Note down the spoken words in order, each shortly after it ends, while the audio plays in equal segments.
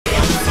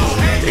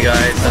Hey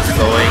guys, how's it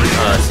going?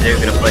 Today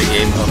we're gonna play a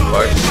game of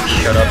Barkley,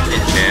 Shut Up and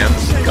Jam,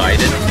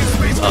 Gaiden.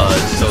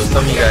 So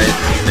some of you guys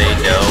may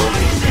know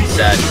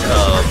that,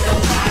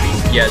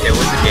 yeah, there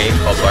was a game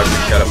called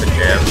Barkley, Shut Up and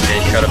Jam,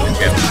 and Shut Up and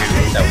Jam 2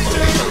 that was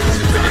released on the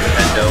Super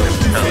Nintendo. It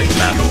was kind of like a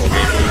basketball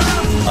game,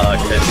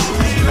 because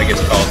I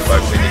guess Charles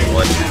Barkley didn't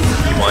want to,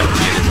 he wanted to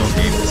get his own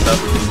game and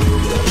stuff.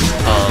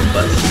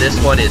 But this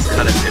one is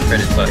kind of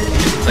different.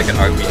 It's like an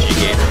RPG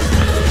game.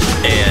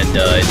 And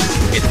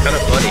it's kind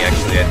of funny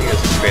actually. I think it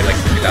was created like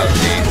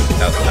 2008,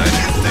 2009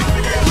 or something.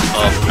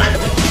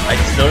 I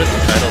just noticed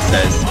the title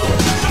says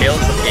Tales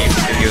of Game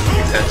Studios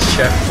presents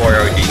Chef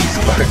 4OD's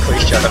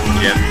Barkley, Shut Up and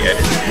Jam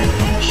Gaiden.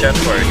 Chef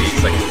 4OD is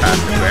like a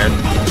pasta brand.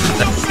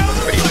 That's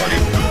pretty funny.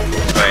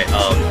 Alright,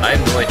 I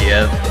have no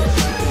idea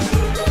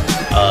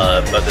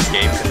about this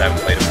game because I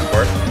haven't played it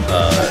before.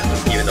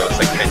 Even though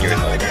it's like 10 years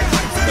old.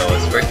 So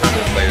it's the first time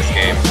to play this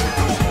game.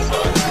 So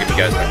I'll just give you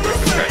guys my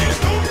first impression.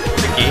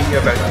 The game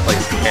you're about to play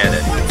is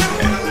canon.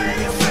 Okay.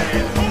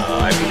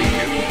 I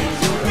believe you.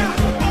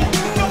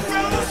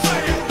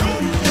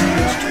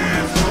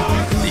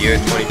 The year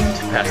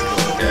 2052 Pascal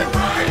is dead.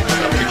 It's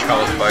up to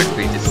Charles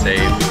Barkley to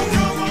save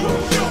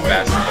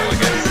basketball,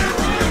 I guess.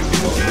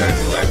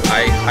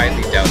 I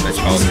highly doubt that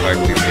Charles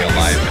Barkley will be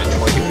alive in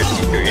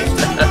 2053.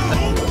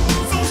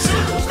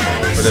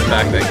 For the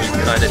fact that he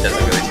kinda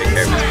doesn't really take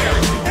care of his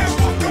body.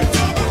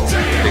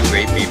 The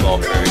great b-ball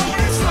purge.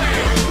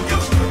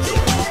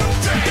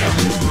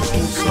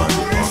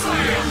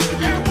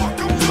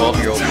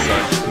 12-year-old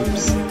son.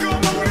 Oops.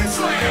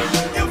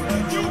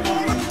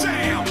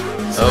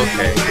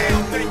 Okay.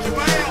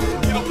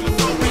 Oh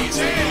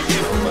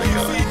my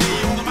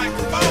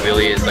god. It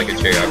really is like a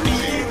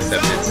JRPG,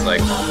 except it's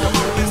like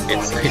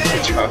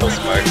Charles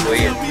Barkley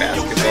in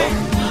basketball.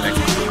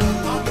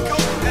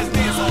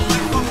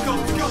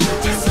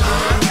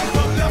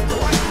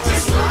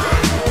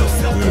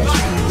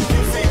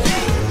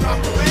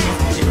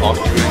 The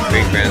oft-ruined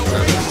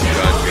great-grandson of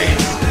John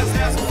James.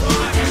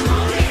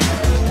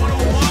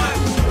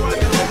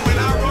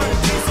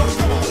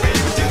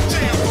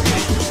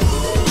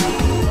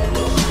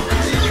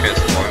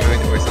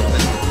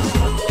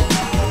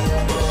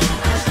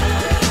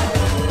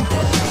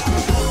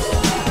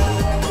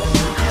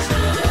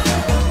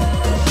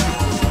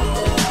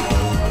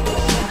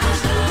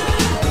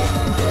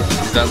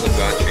 On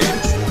LeBron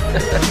James.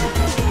 That's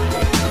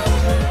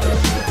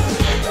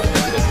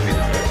supposed to be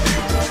LeBron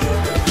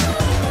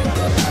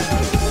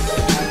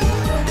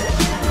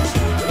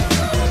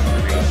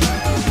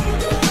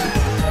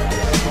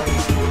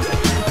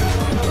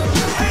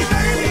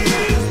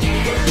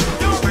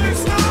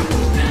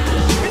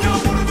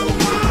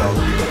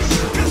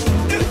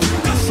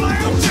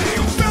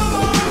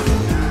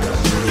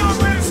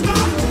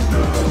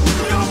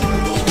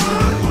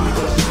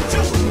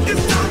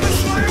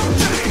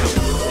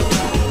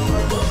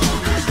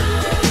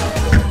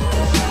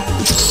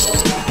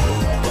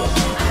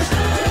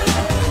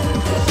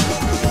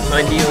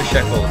Neo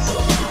shekels.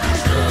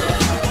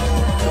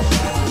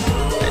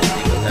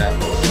 Anything with that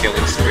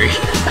killing spree.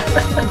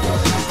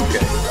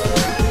 Okay.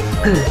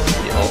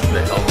 The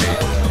ultimate helmet.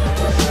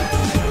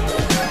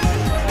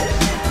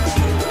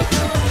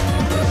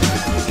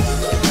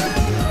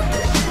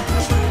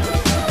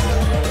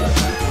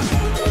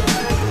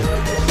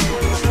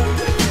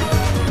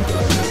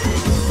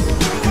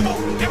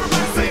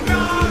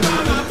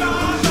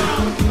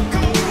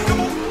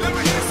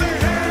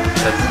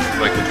 That's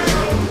like a joke.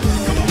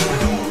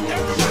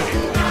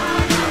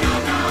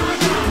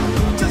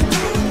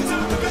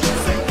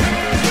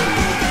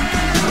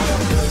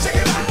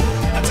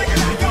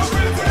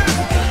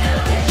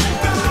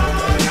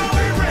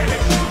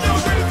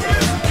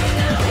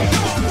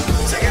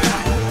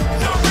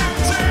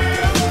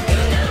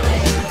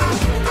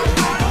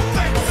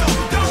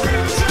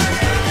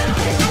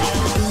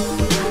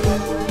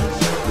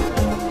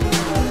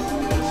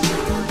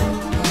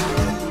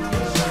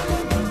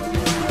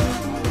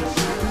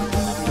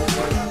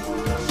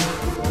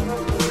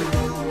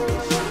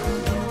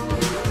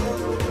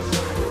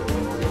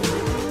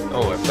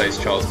 Oh, it plays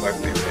Charles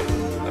Barkley, right?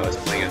 I was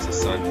playing as his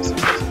son.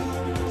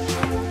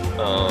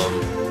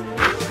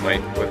 My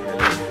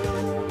equipment.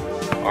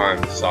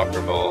 Armed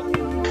soccer ball.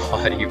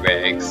 Body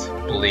rags.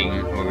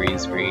 Bling. Marine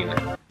screen.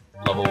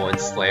 Level 1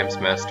 slams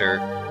master.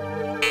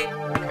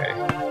 Okay.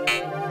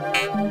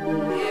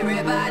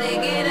 Everybody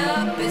get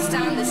up, it's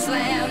time to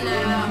slam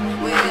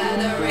now. We got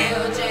the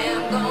real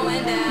jam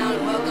going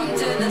down. Welcome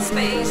to the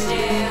Space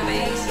Jam.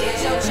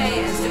 It's your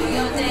chance, do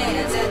your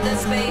dance at the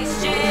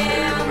Space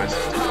Jam.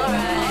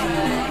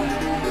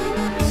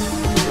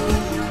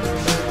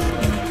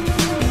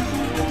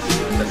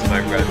 That's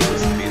my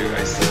breathless meter.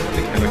 I sit on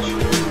the couch.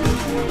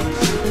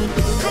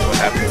 What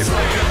happened to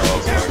playing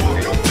Charles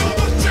Barkley?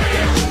 Check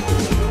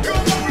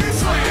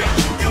this out.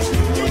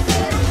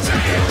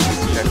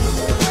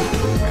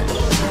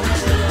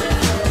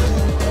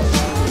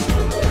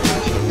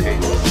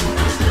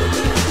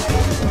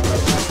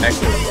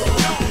 Echo.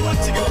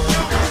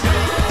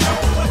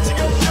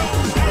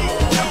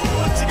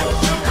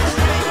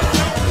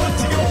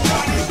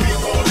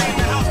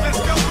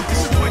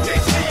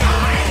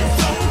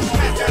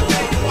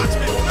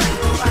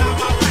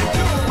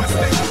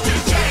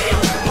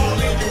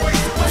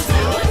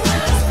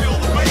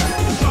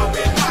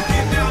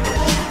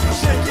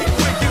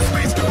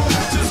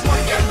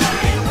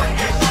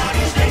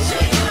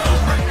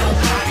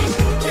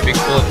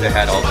 they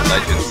had all the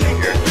legends in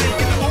here,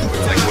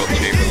 like World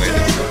Shape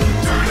related stuff.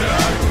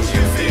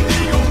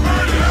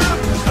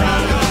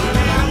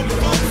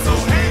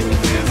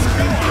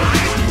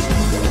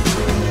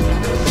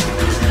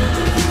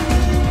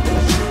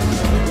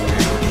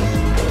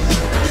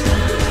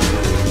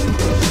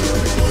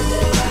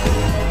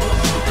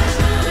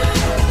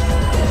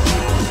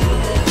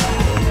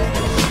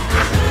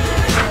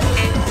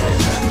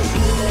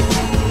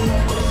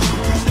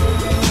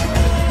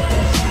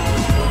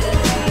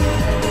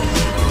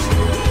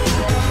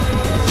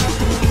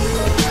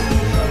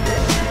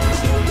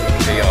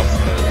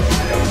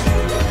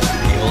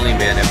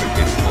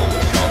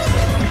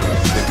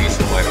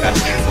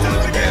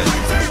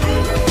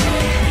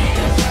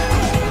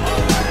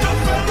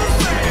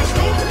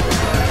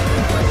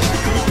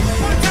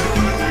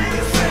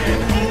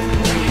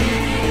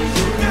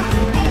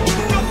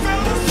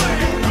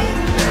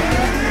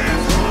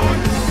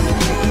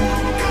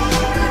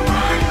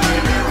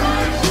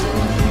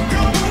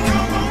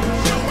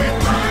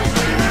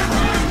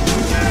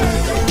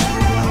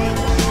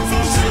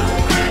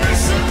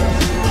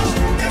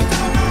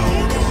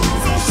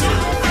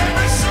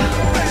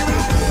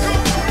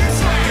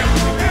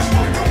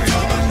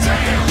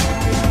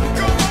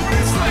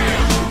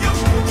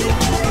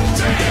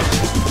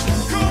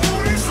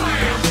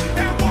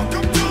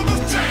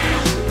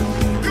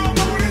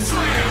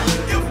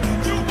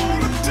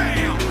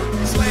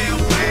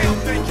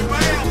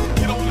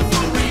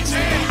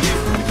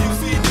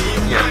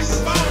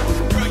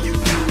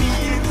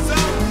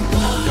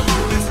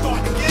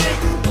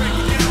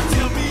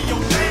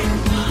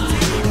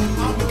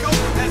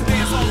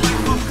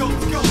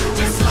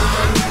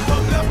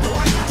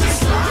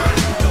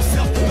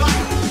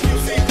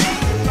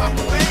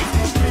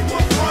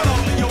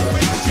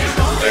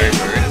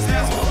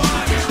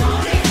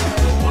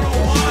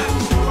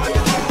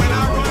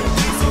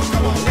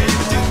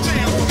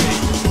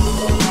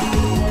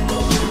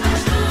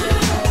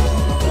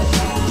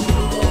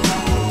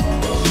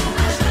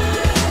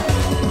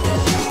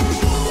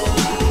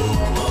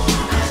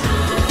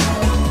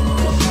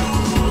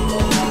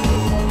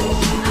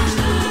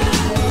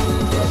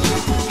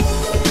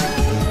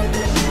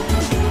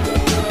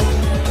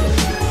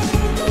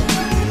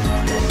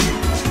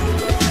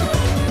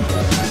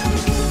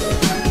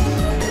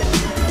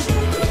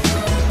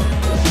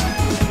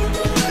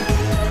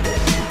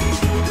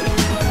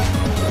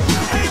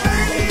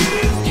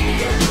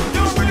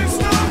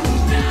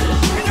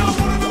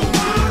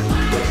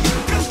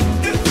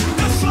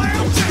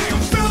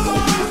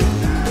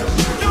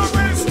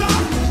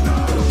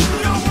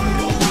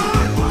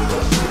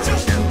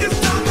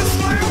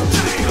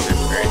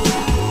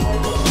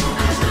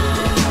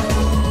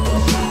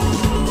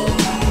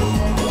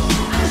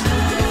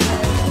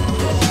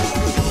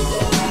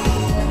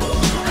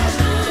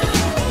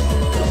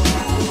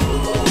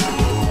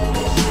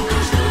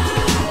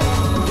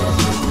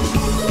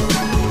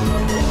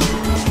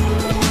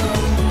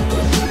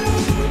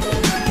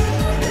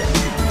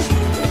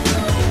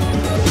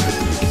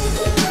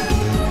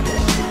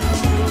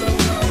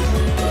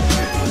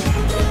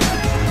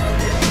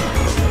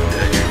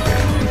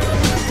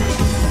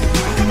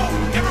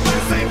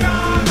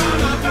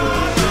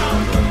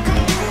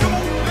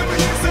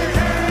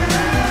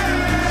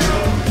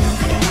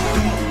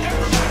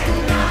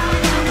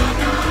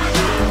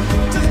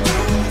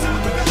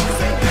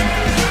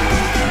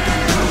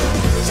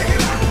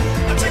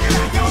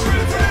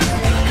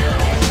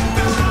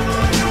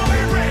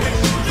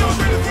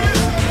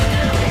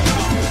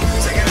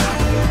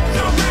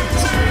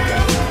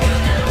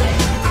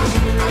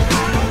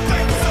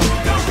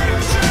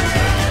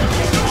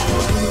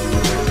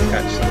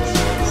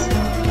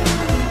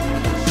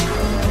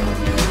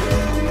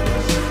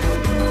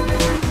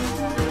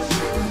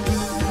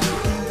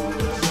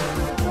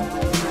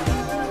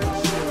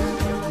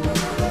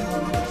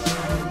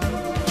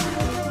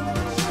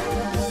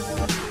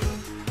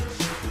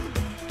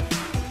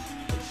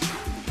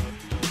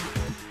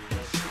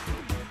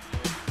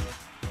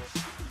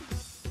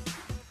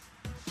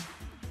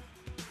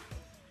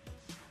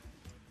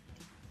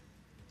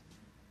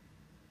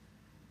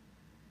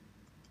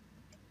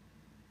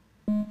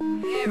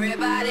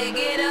 Everybody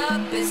get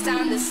up, it's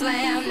time to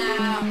slam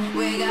now.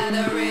 We got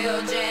a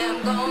real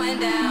jam going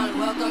down.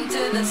 Welcome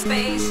to the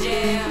Space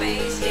Jam.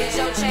 It's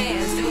your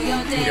chance, do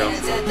your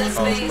dance at the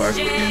Space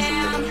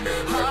Jam.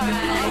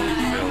 Alright.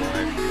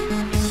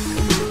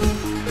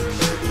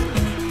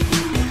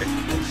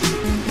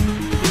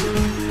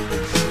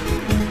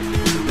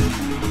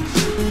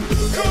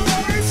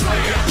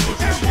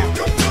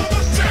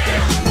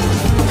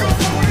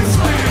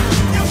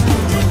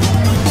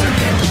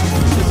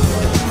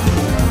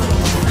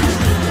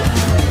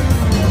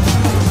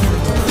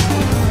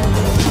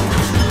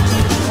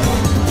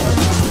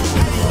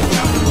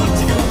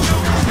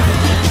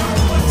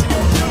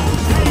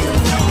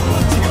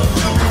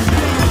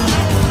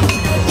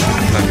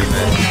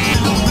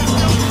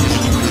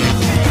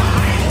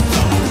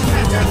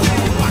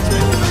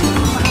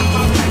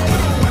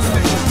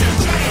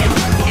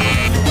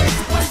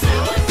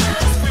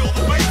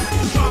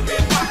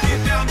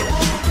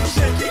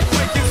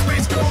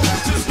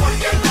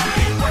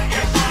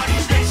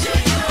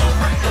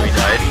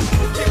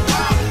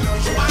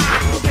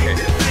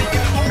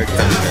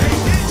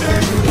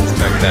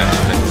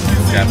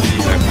 after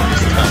you start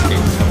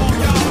talking.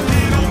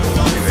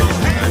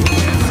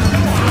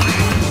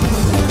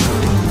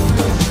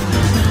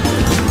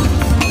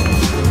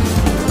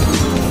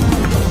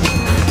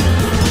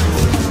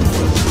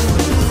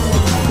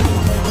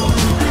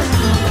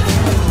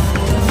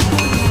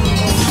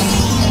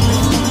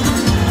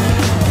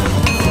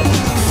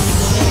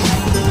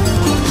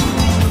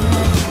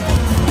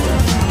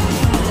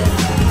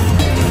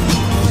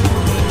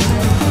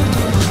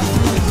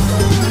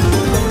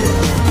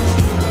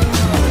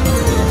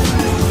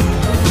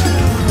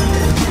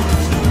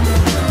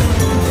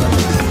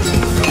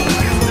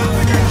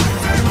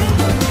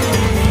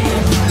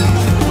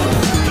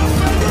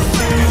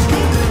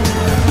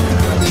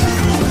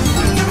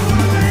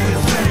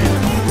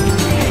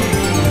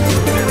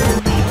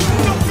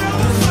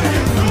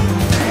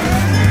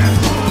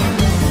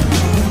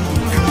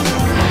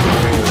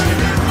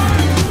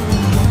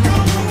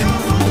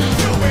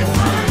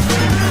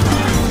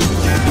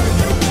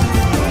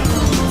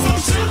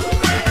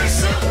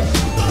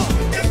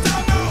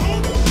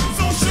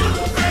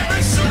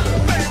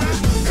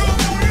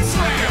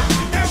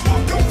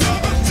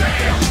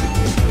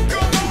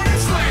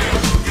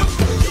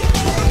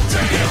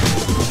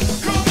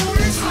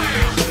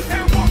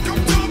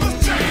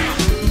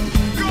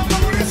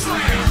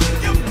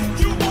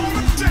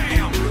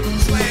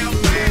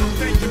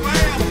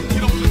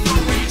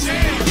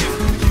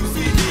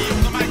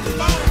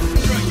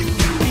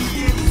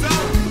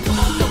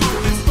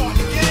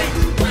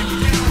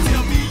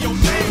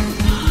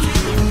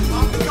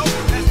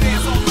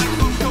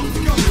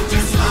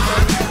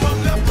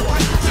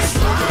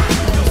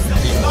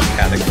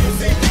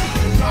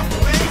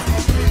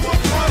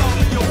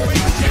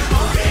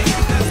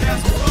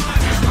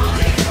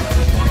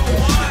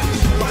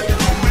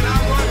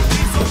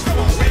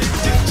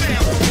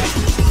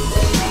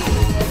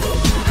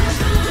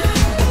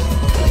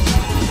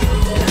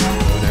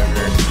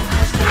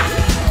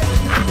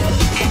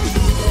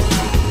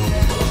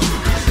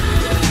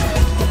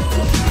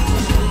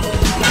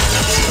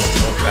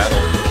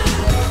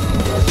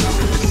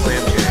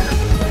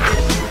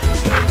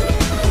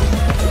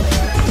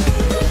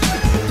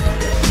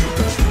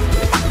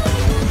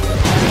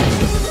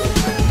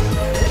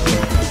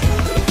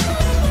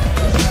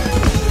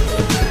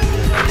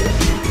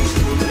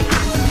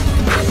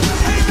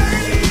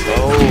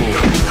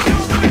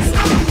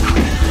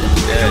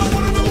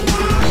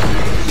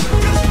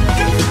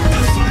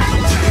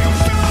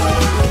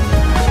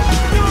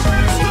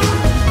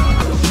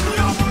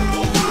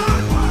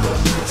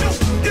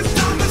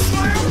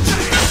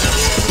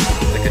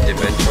 Be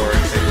ready for time.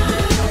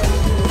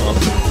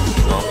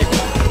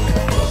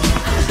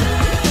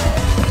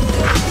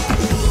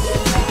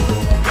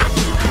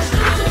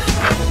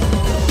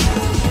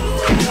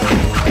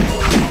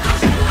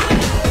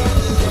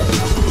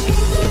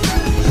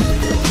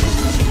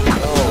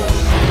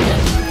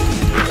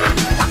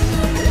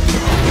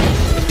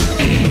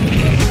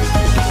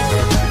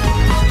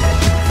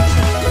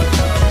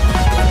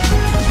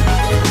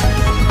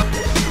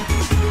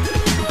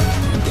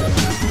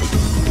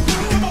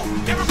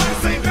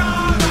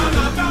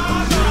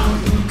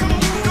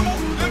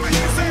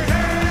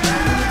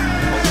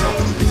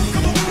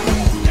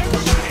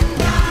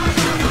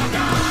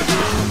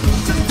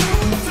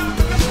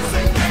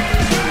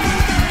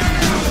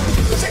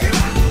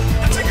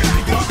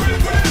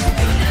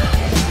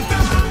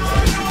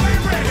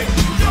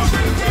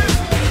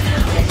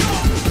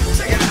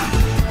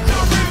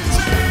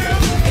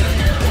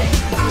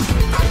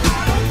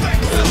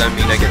 that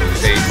mean I get to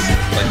face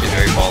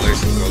legendary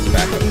ballers and goes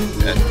back up to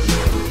dead?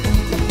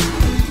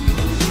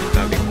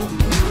 That'd be cool.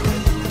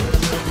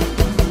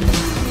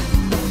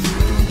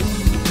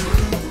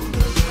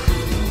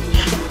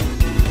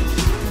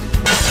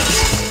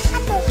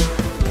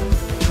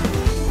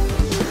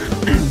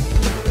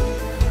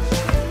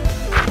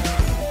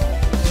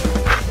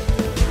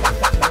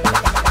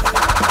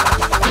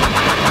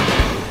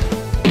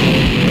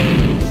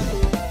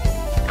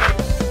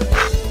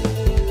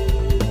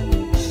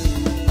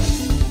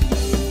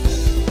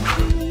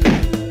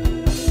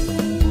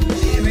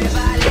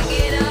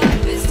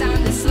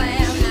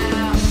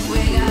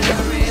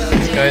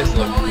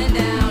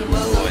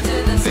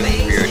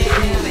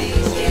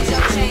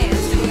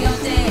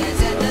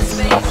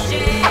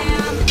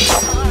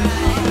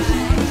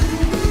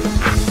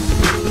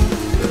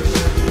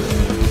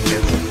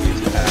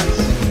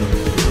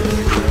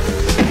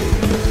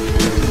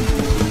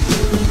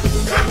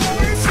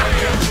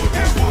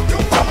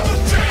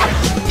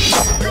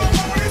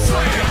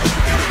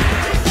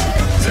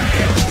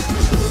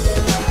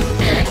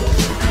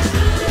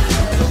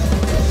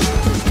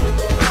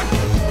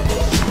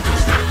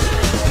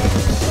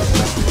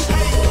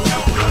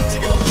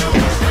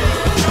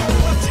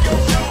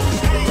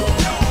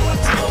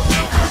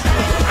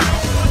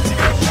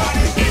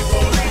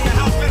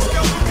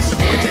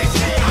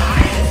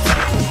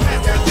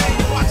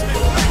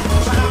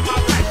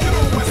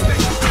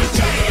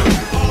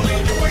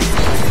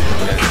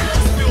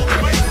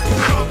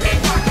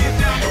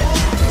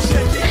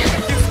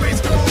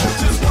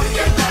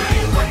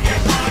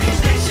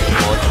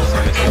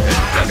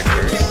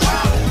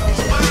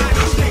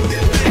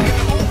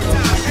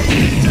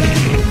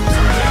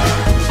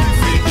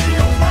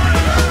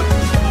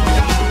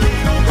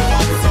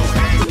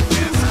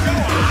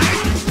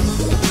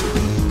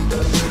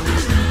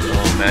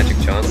 Magic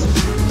Johnson.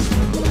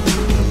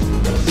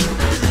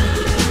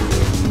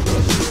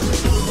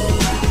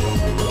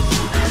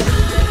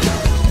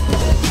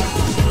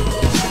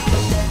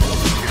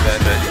 Too bad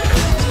Magic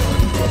Johnson's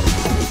gone.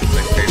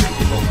 My favorite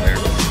people player.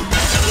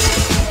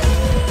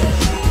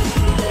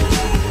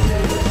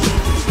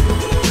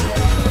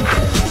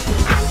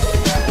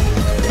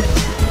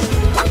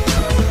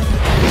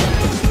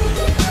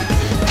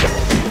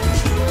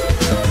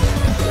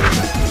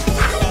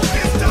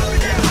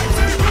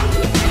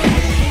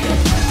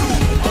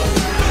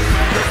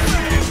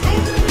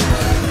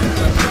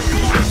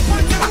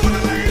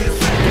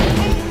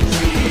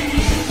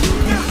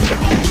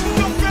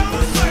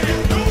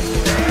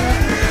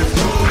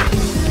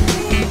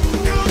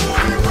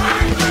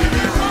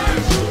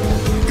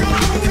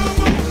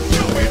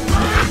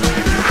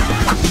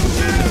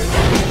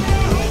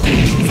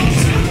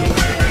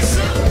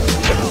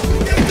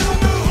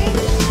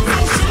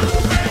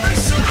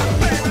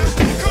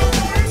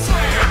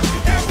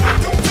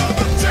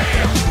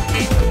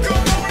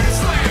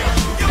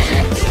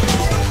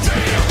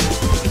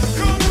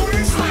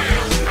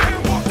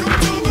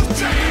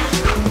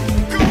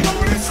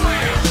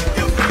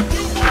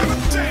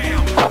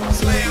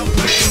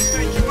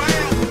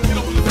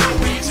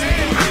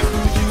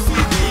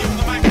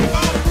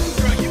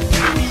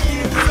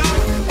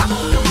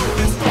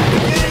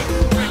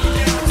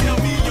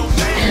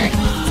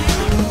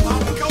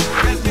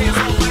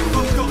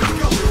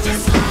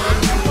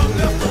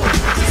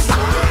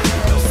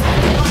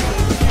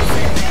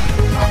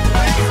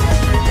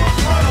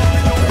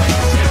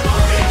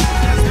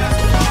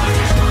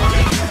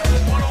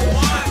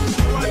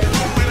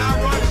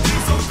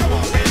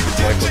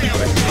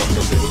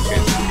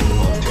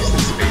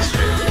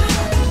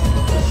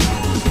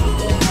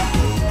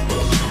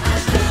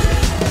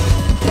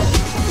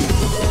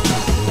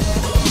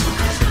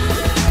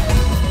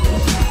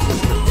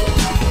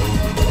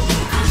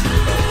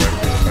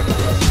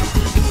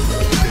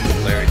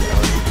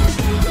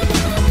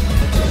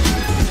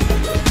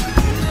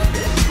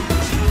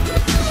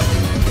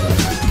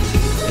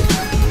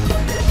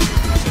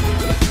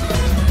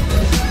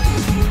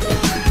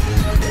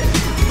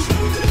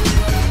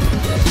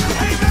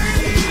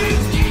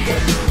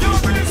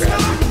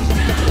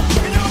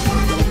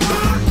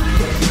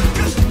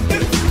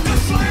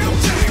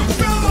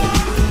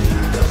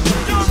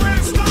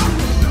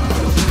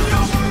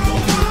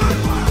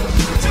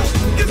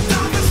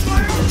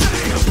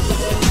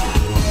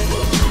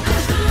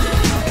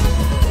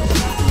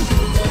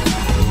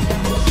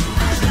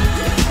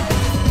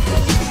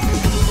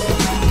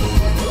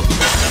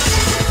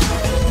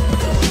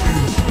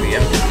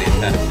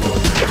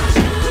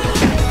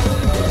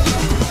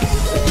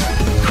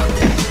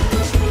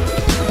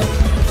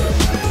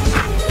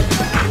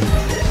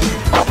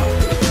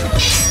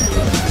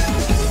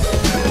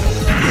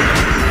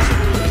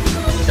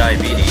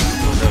 Diabetes.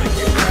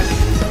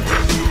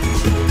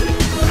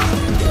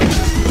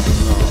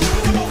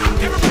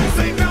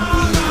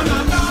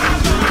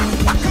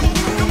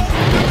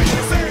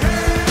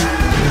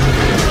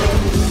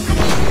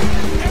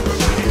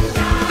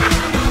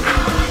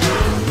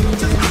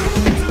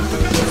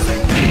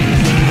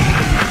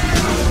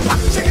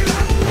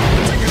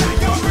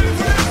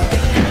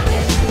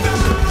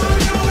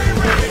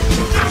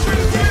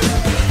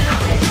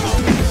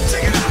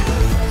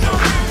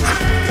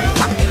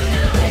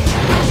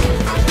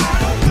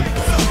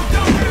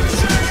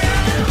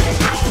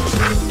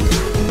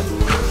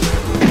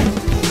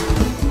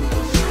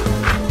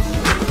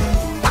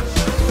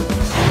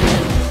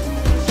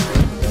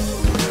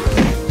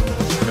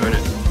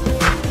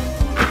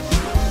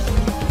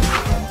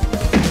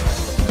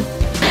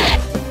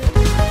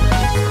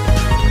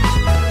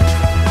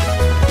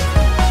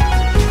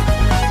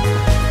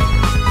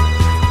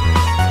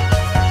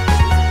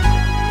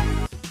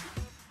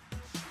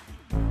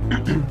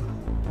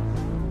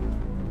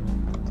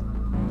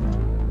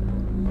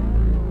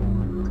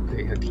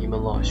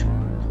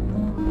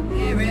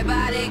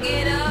 Everybody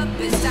get up,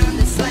 it's time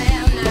to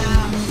slam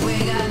now. We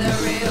got the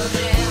real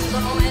jam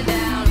going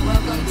down.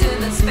 Welcome to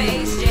the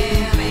Space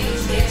Jam.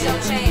 It's your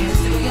chance,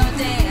 do your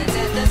dance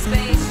at the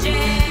Space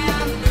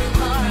Jam.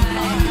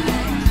 Alright.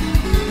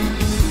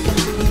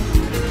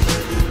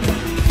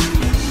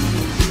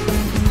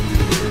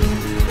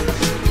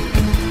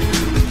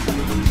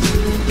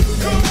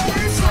 Come on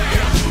and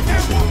slam,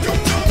 and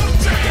welcome to the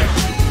jam.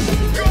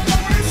 Come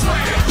on and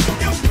slam,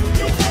 if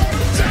you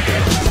wanna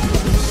jam.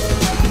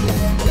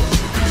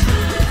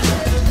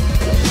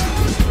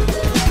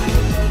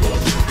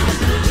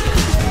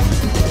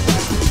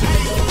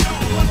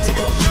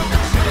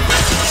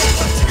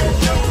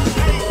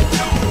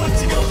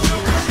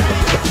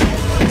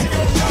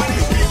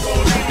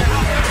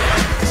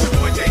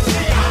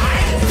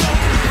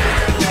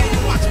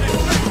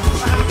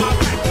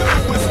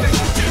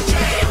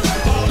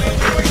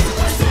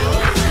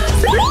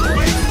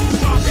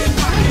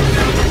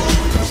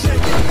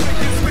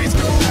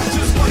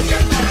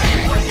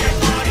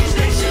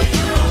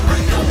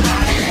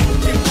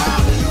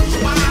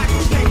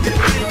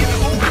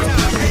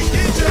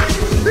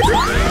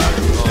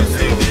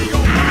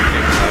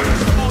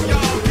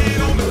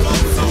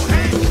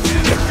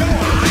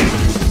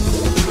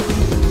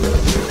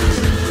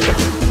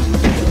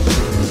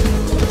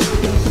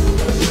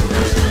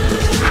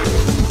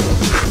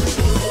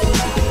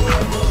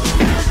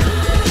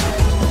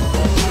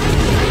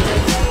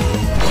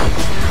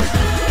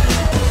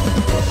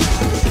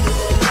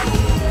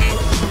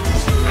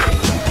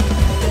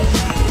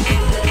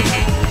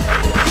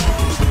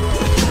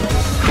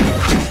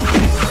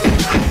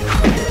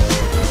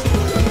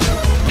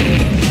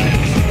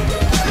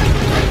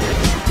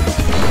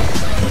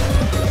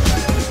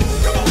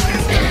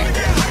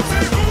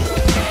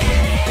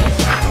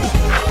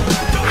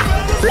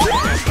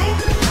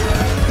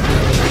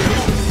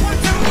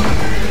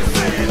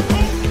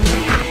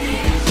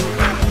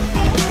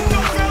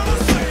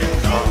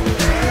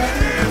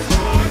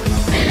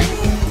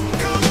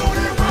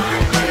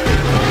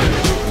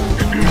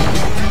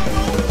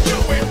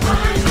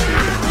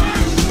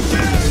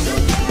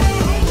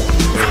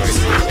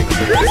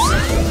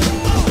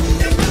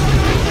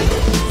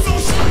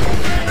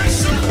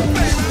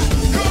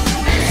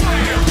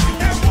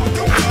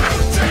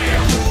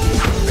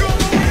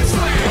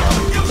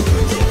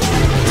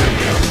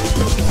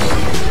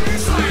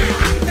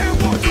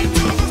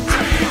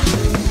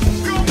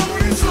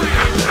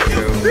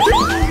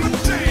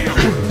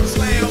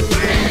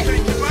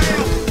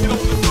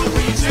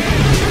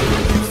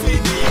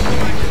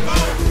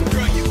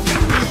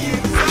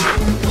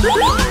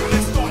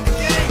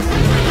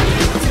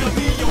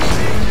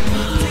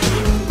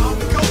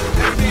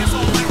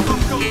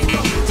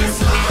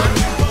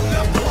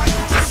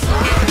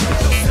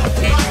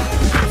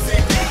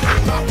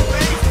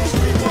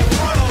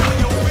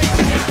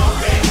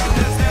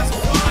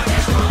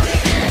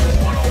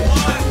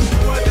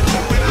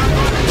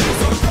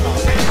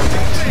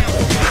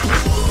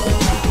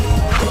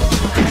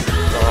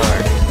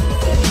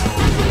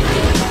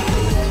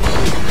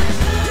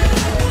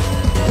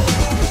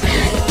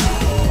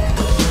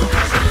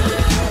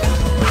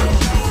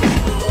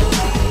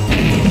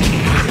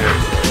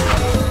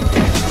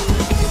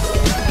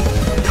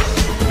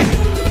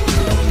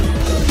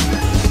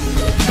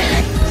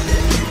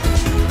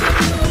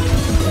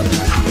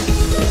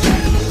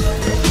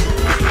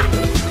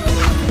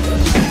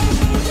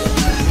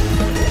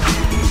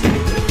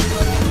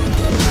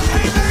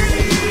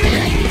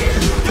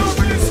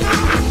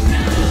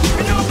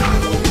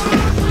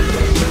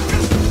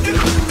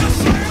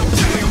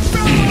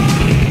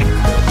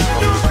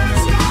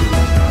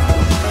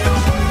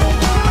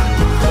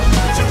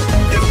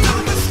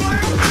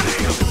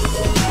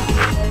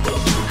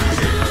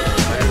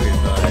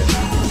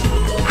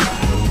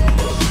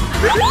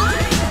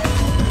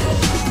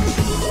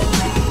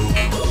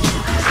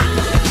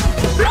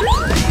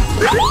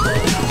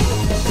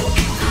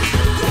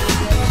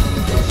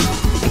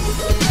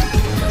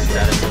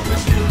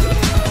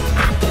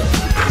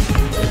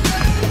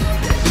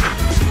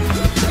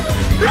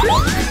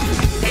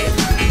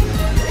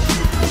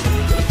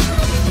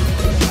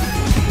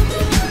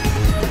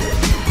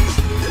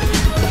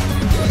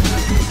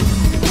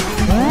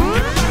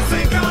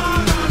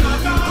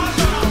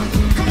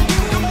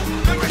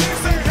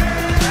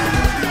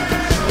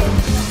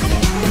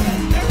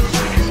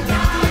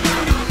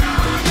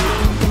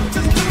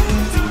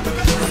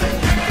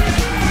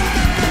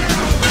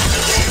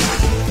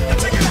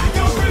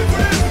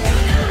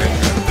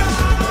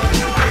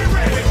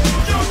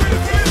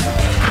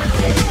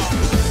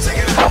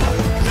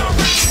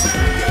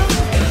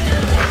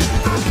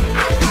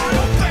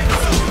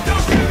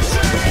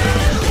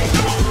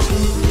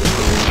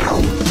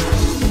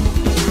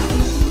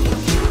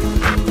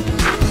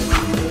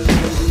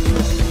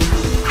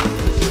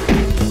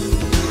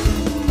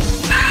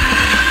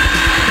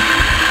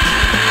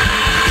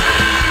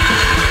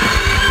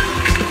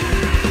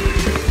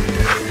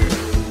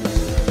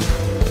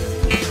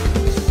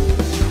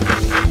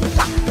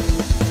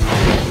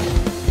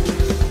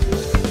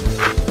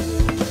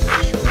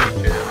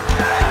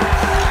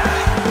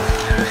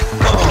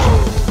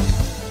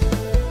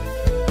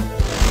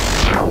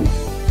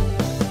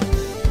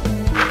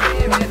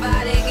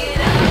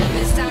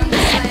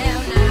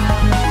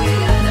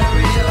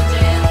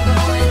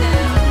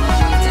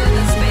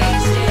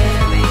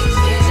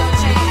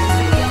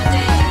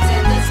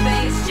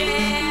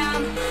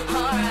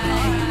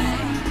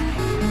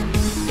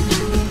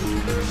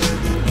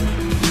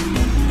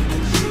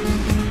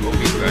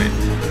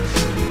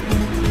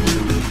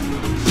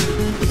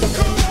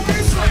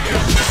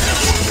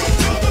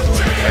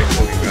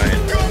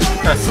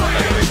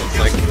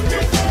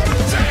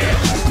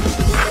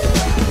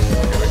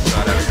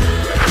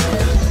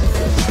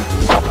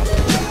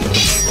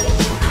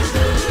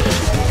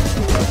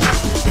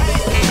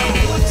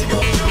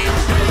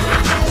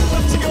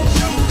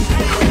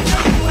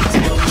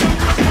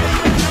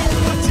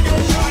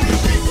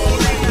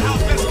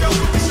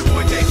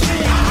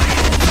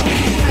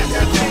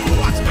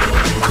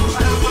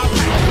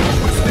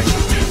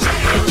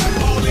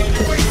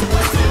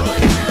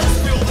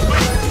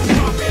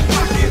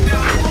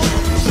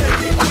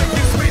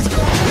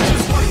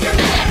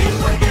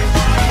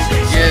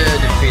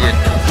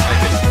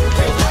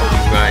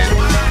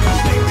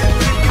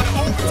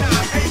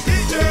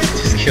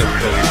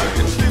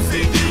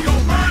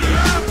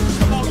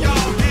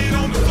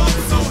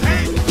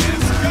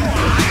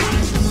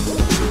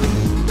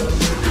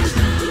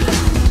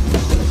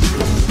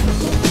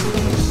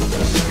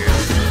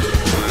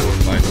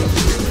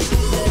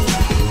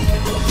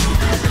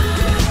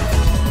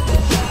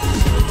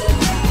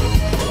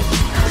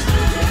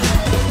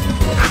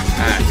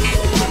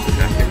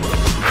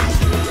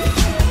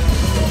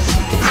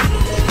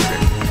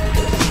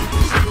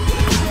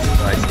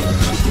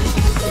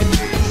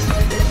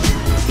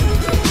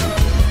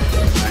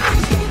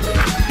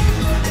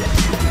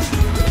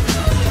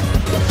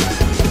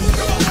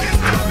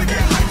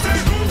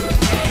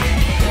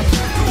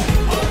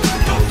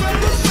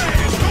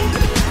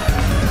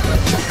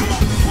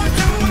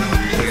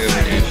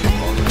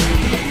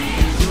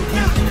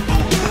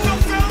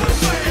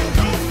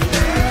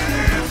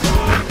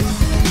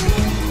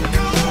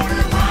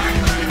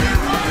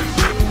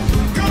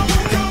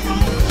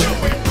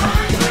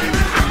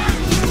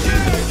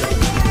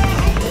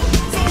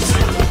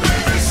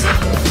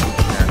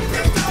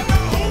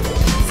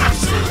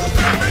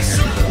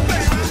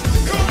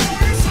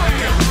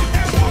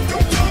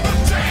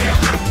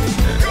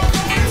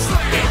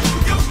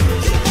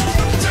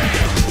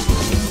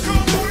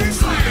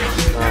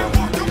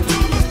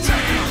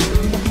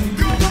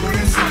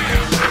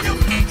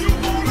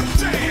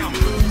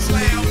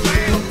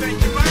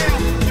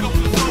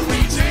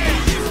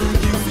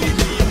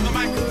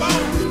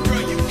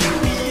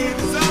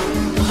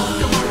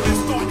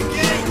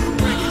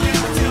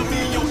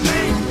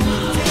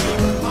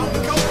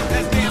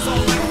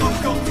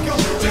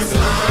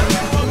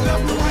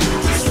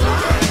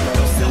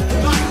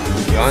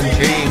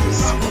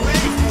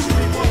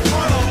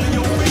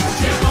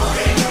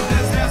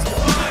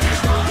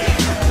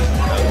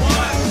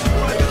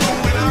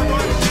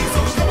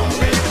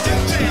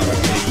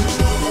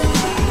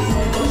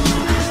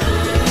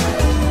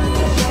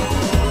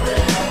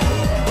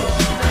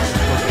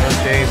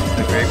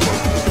 Very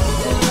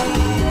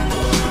cool.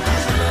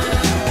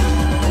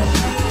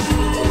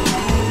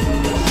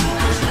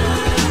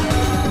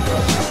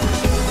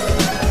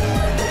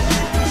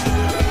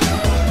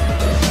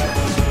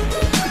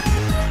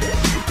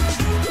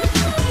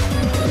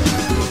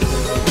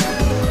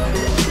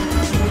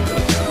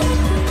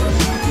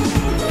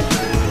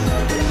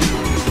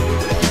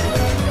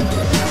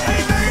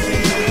 Hey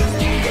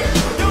ladies,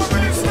 y'all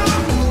ready to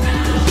stop?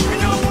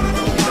 And y'all wanna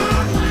know why?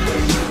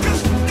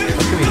 'Cause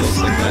How come he looks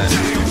like that?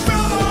 you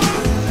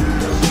fella.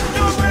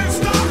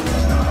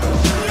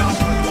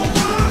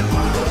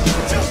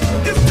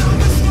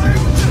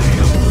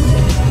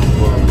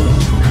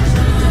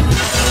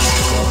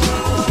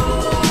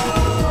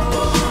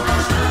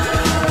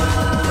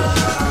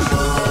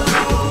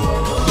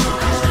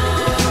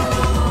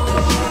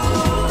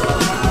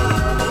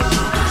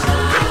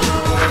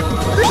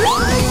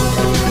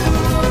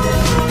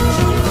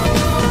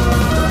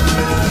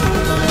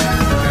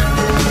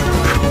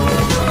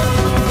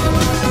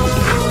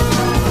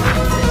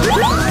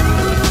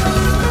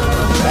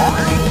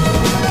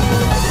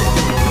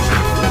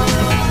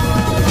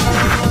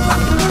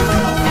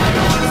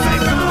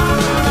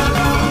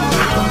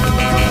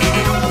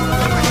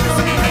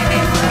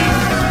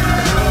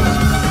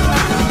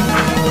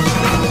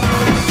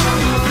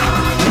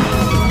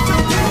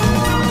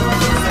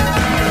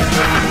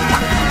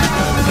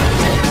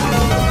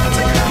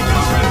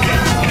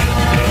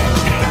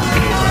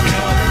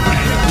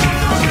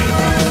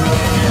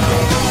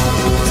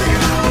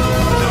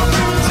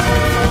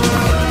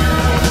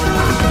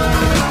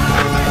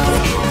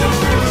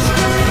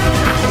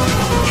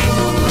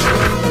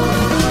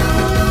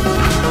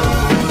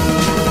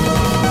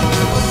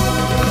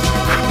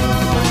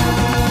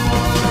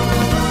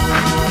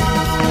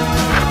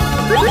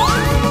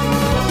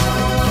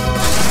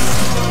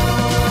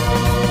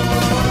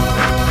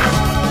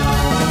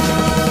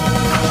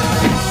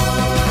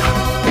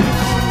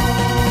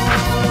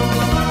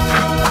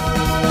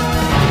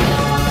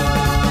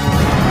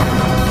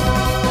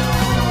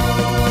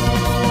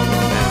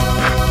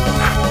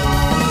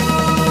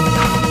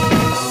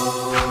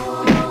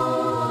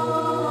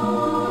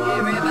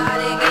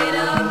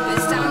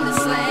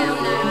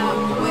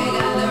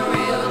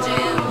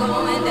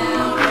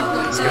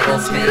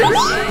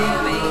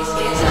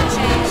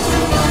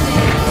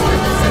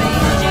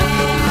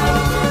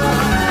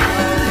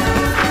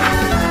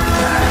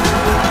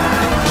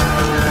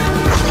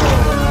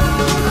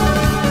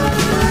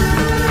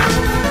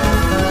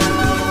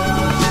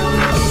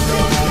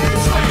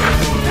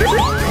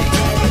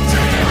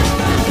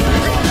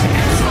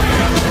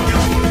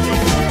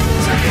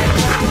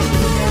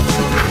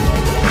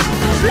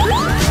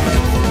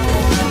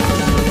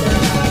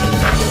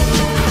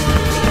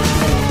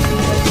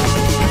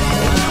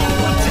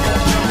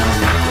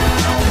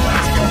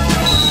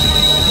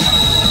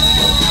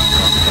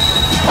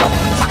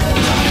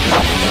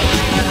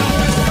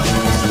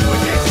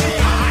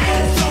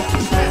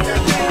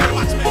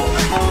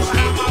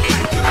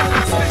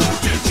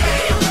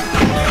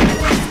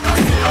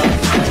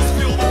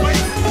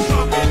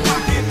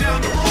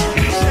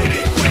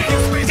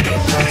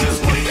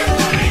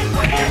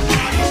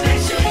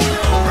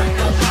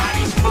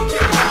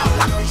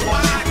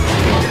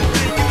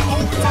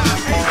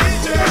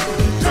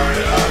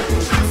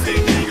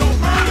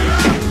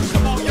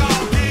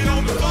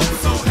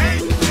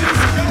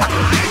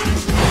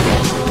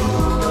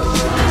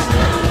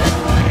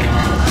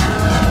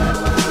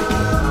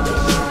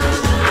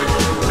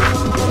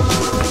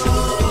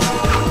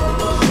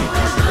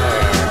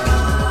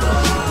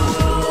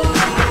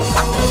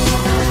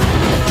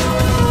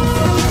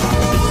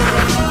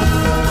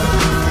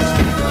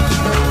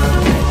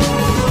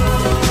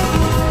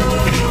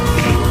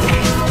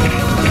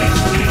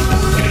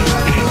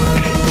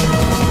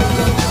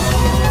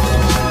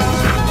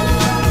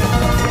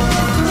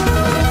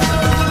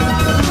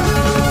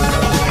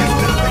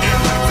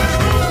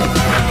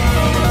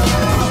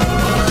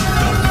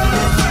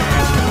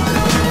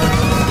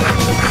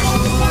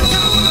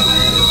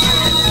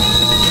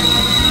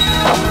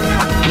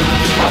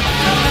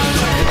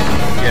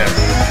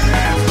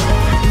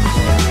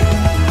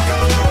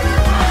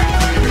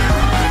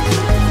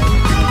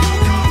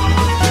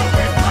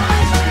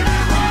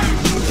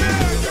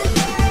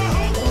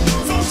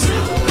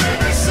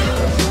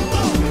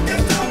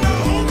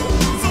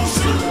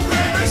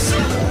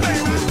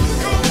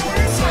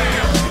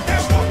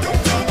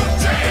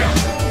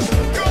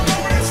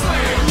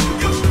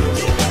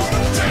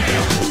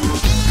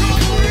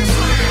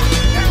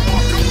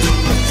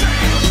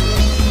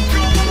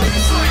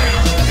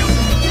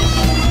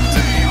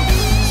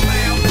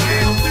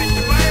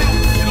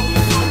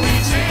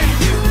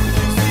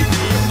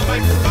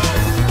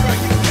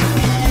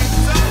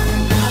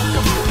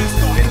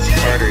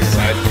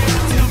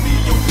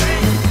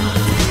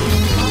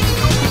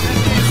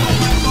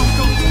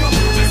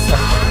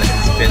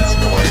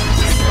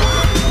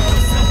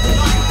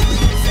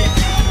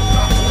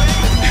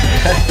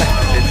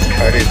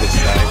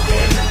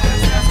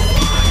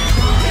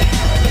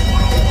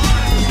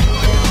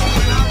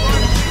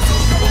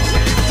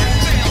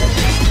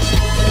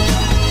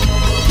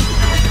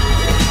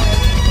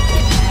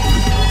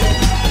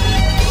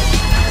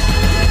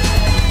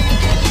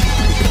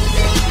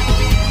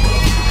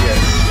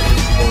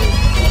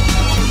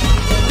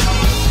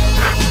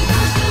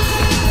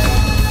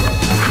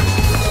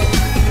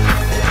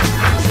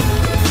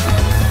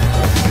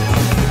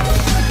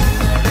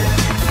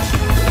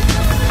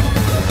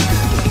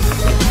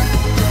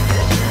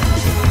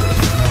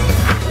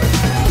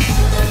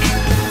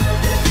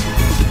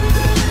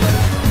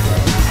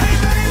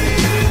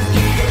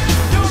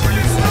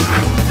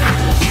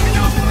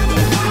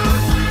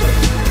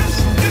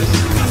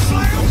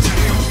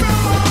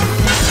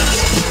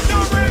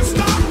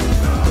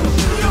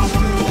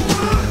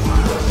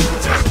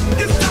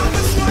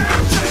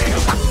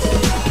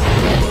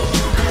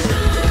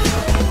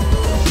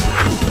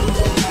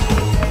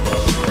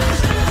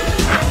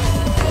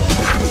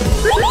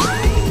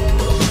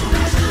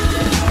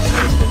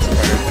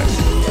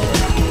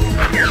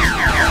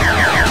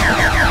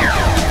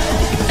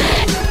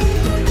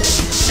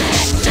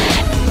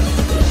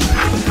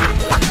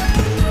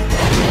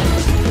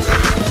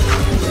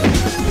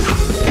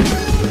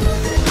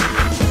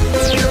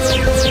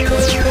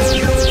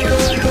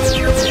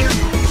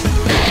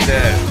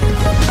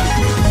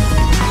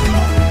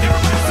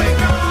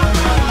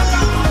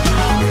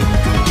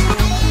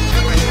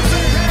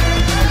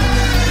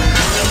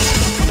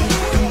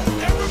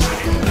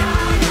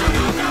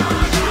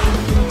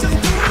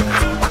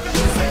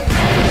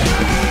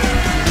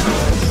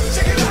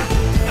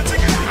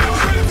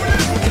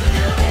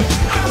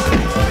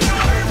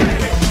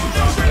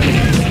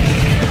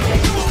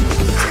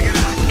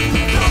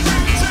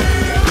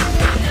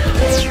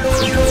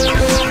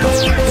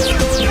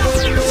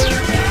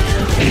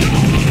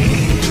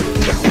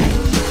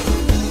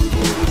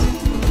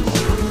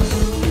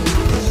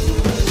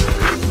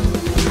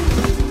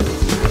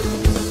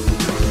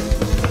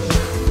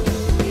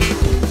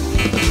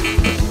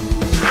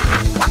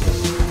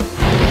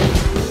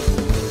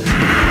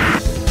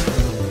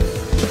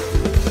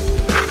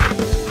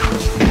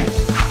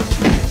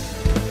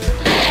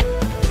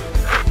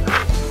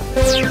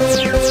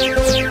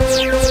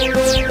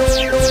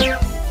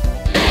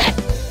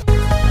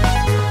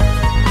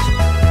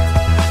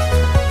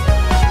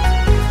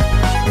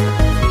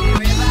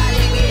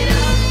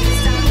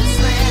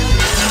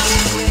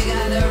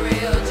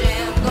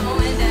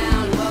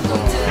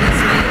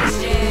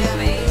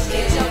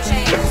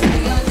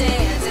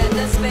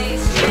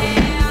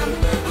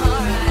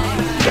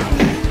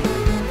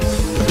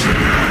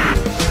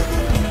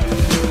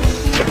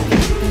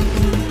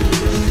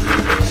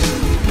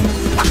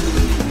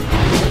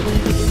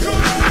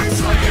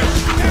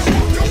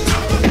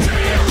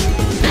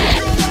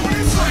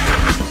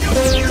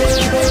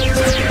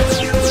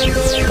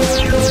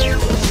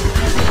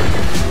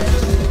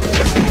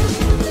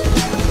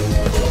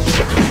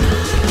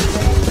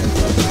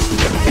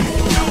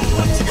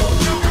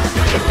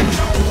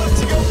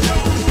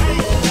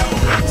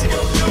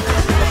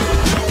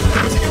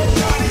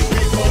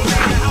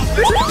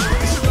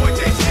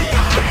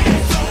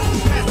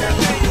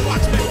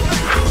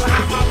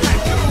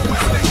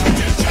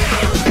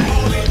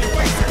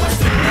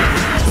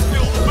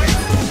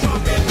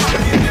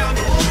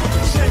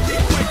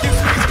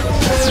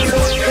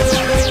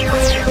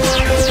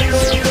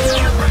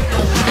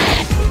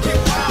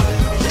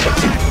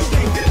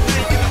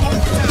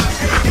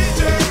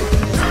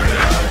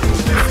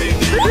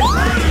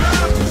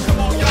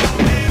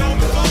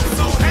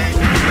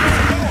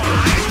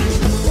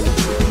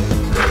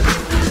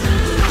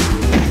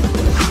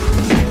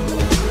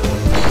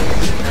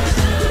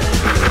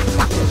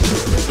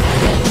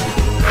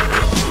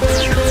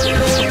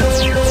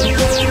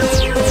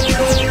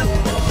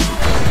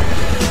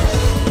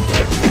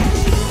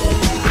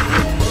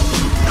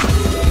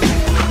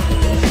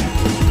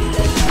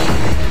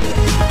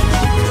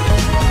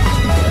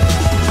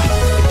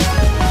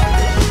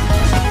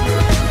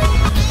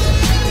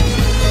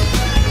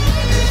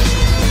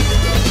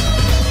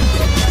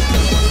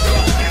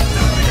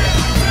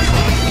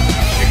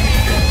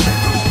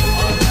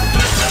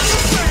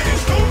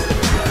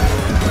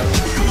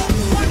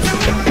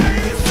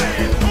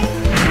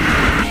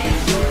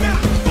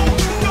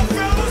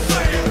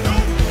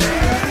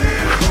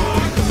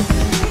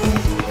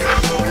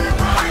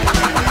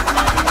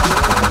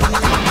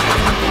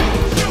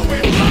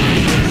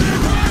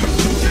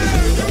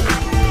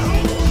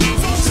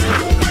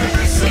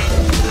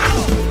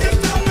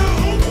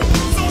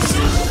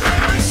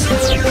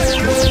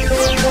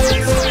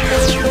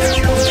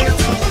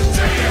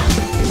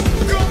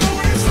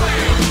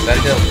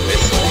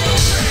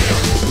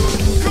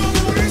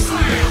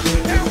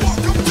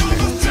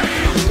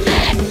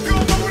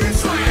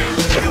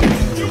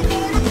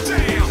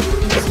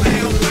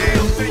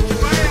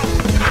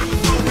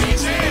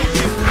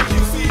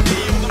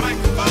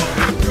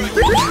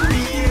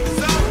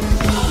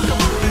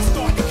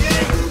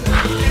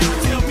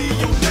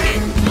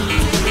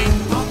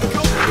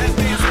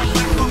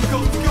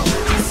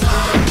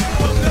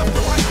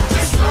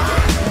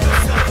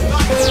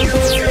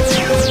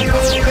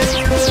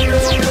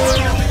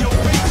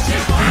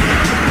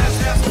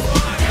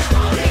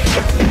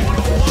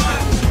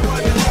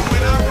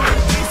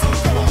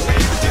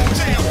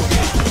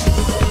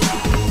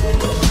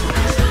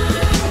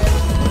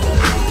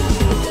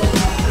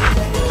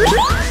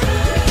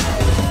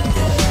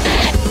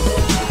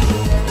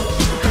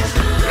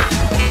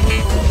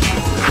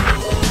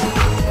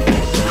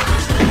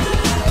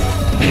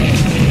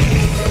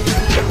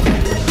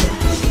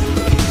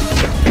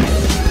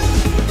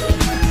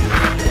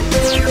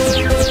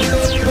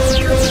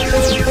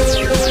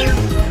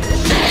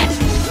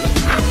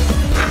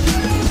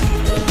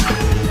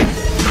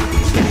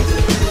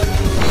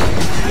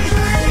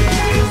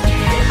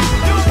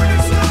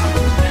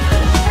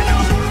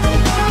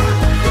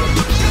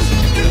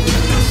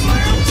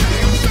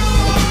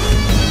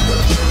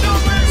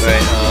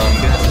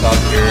 top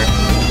here.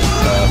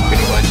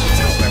 Pretty much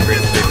my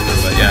greatest picture,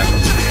 but yeah.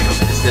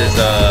 This is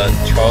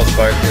Charles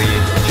Barkley,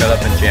 Shut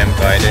Up and Jam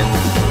Gaiden.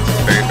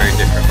 It's very, very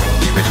different from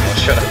the original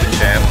Shut Up and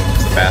Jam.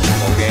 It's a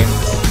basketball game.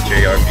 It's a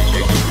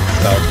JRPG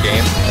style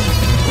game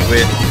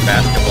with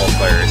basketball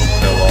players.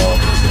 So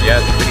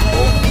yeah, it's pretty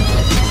cool.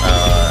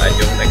 I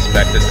don't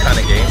expect this kind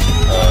of game.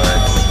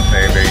 It's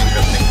very, very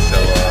interesting. So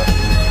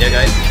yeah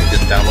guys, you can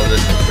just download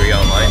this for free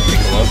online,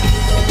 take a look.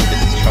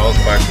 This is Charles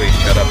Barkley,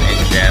 Shut Up and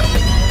Jam.